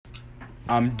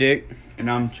I'm Dick. And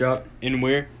I'm Chuck. And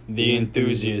we're The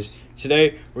Enthusiasts.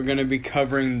 Today, we're going to be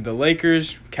covering the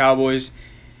Lakers, Cowboys,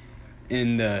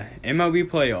 in the MLB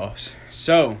playoffs.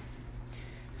 So,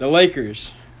 the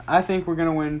Lakers, I think we're going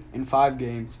to win in 5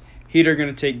 games. Heat are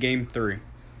going to take game 3.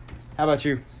 How about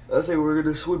you? I think we're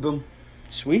going to sweep them.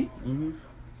 Sweet? Mm-hmm.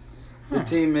 The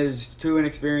team is too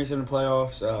inexperienced in the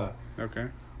playoffs. Okay.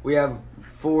 We have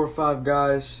 4 or 5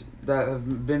 guys that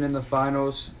have been in the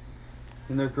finals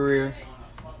in their career.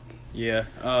 Yeah.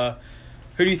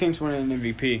 Who do you think's winning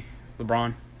MVP?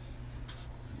 LeBron?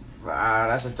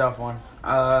 That's a tough one.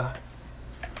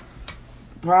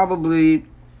 Probably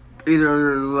either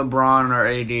LeBron or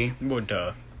AD. Well,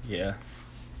 duh. Yeah.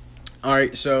 All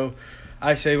right, so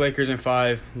I say Lakers in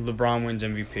 5. LeBron wins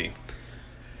MVP.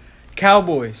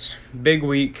 Cowboys, big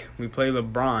week. We play the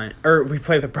Browns. We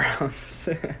play the Browns.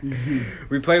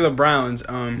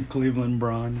 Cleveland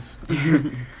Browns.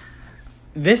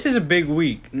 This is a big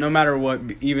week, no matter what,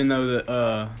 even though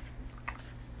the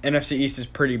NFC East is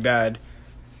pretty bad.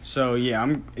 So,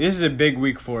 yeah, this is a big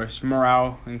week for us,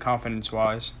 morale and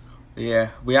confidence-wise. Yeah,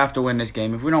 we have to win this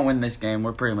game. If we don't win this game,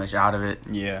 we're pretty much out of it.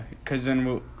 Yeah, because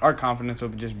then our confidence will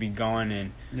just be gone,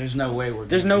 and there's no way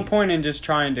There's no point in just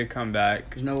trying to come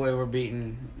back. There's no way we're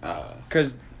beating.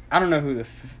 Because I don't know who the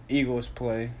Eagles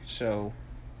play, so.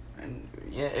 And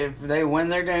yeah, if they win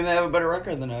their game, they have a better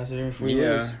record than us. If we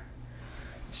lose.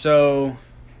 So,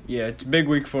 yeah, it's a big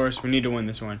week for us. We need to win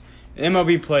this one.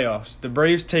 MLB playoffs. The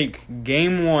Braves take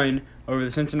Game 1 over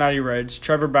the Cincinnati Reds.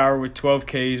 Trevor Bauer with 12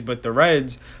 Ks, but the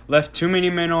Reds left too many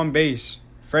men on base.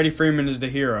 Freddie Freeman is the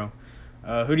hero.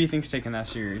 Who do you think's taking that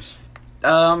series?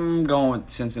 I'm going with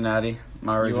Cincinnati.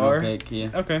 My original pick, yeah.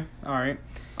 Okay, all right.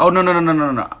 Oh, no.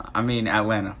 I mean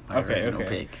Atlanta. My original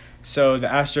pick. So the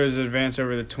Astros advance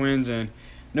over the Twins, and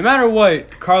no matter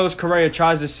what Carlos Correa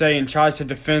tries to say and tries to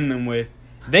defend them with,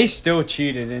 they still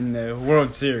cheated in the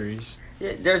World Series.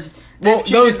 Yeah, those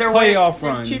playoff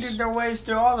runs. They've cheated their ways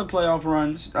through all the playoff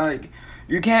runs. Like,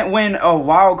 you can't win a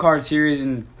wild card series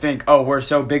and think, "Oh, we're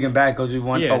so big and bad because we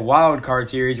won a wild card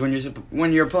series."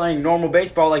 When you're playing normal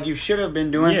baseball, like you should have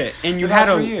been doing, and you had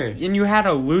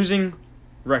a losing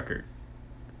record.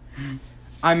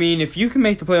 I mean, if you can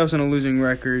make the playoffs on a losing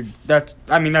record, that's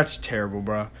terrible,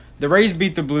 bro. The Rays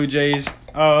beat the Blue Jays.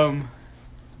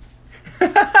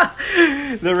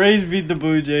 The Rays beat the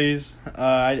Blue Jays.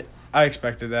 I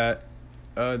expected that.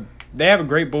 They have a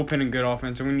great bullpen and good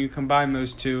offense, and when you combine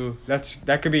those two,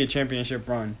 that could be a championship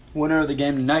run. Winner of the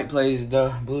game tonight plays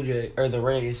the Blue Jays or the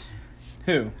Rays.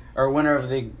 Who? Or winner of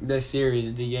the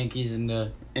series, the Yankees and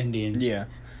the Indians. Yeah.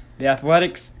 The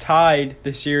Athletics tied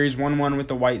the series 1-1 with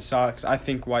the White Sox. I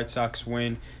think White Sox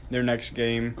win their next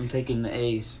game. I'm taking the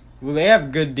A's. Well, they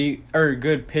have good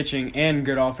pitching and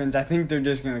good offense. I think they're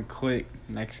just going to click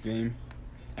next game.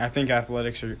 I think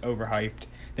Athletics are overhyped.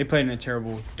 They played in a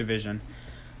terrible division.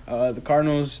 The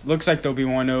Cardinals, looks like they'll be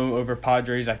 1-0 over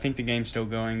Padres. I think the game's still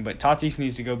going, but Tatis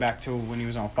needs to go back to when he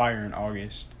was on fire in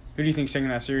August. Who do you think's taking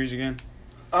that series again?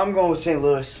 I'm going with St.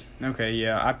 Louis. Okay,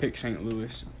 yeah, I picked St.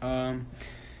 Louis.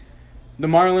 The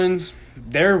Marlins,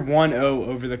 they're 1-0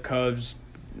 over the Cubs.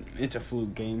 It's a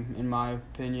fluke game, in my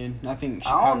opinion. I think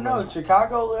Chicago... I don't know.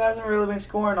 Chicago hasn't really been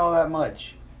scoring all that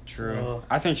much. True. So,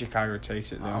 I think Chicago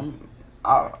takes it, though.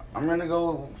 I'm going to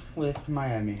go with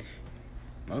Miami.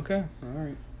 Okay, all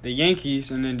right. The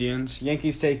Yankees and Indians.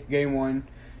 Yankees take Game 1.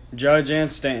 Judge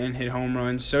and Stanton hit home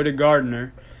runs. So did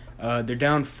Gardner. They're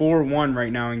down 4-1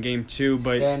 right now in Game 2.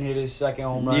 But Stanton hit his second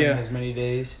home run in as many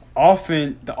days.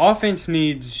 The offense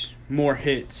needs more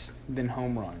hits than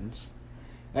home runs.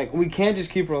 Like, we can't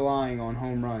just keep relying on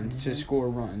home runs to score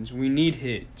runs. We need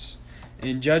hits.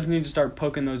 And Judge needs to start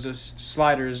poking those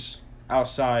sliders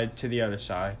outside to the other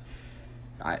side.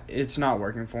 It's not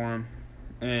working for him.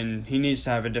 And he needs to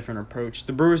have a different approach.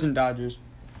 The Brewers and Dodgers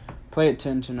play at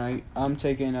 10 tonight. I'm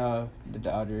taking the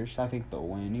Dodgers. I think they'll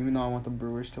win, even though I want the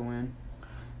Brewers to win.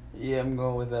 Yeah, I'm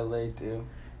going with LA too.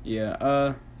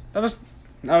 Yeah, that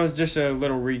was just a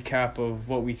little recap of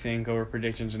what we think over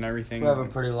predictions and everything. We have a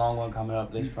pretty long one coming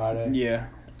up this Friday. Yeah.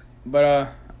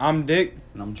 But I'm Dick.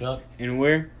 And I'm Chuck. And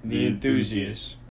we're The Enthusiasts.